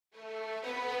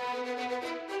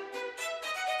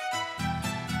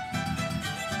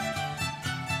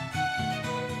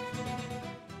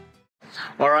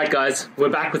Alright guys, we're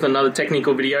back with another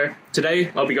technical video. Today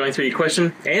I'll be going through your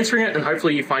question, answering it, and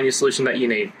hopefully you find your solution that you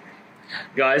need.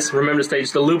 Guys, remember to stay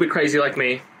just a little bit crazy like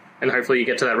me, and hopefully you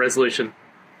get to that resolution.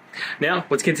 Now,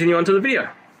 let's continue on to the video.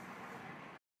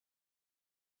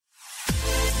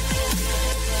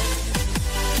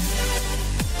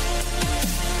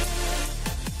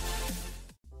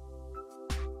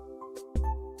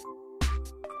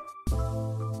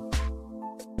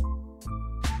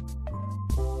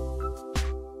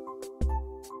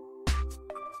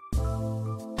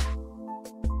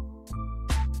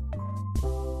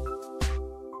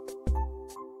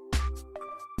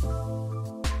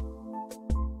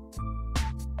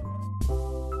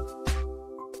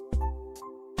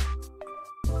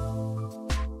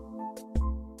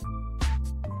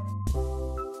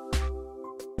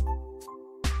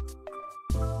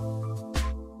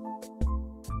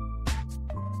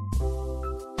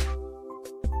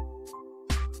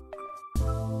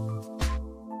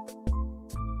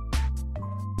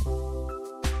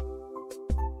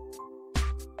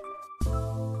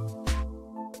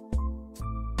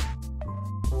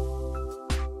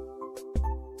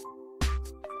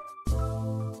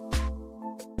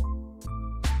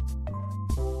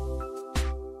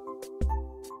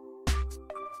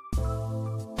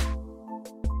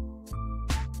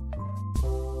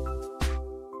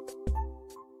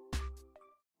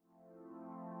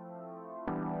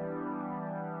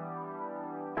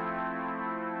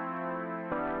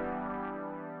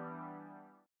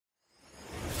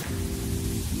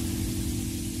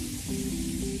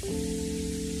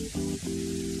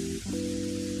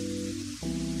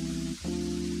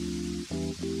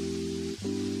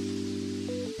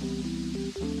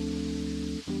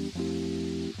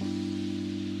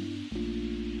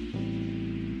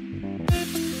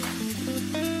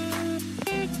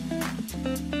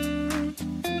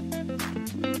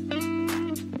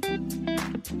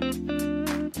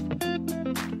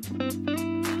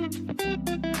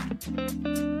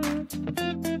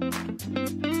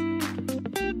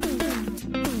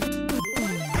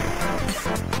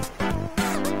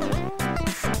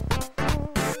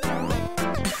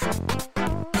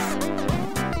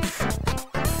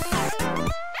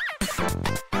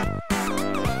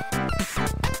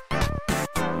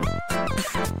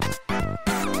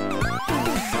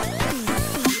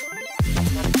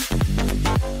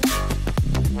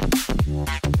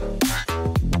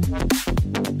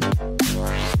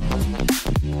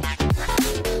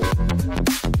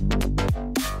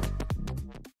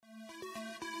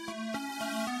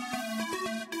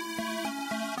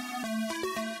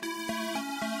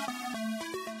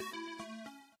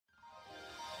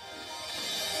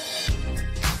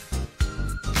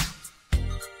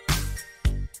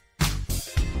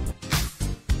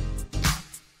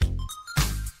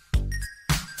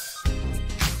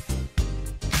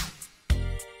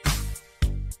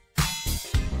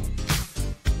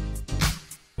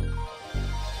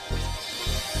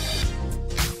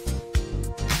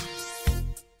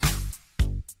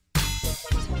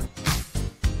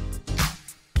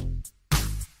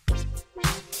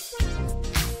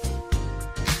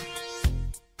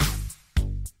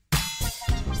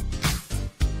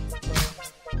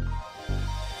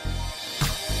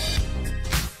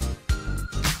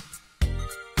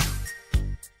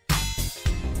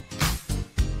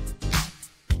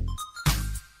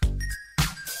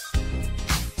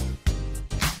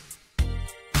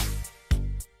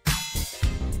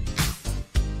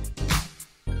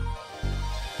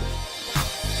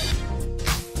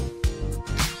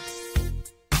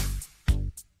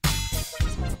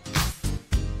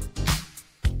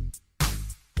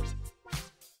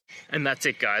 And that's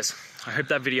it guys. I hope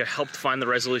that video helped find the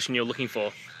resolution you're looking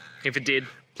for. If it did,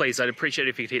 please, I'd appreciate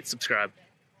it if you could hit subscribe.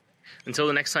 Until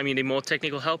the next time you need more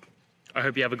technical help, I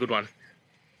hope you have a good one.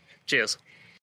 Cheers.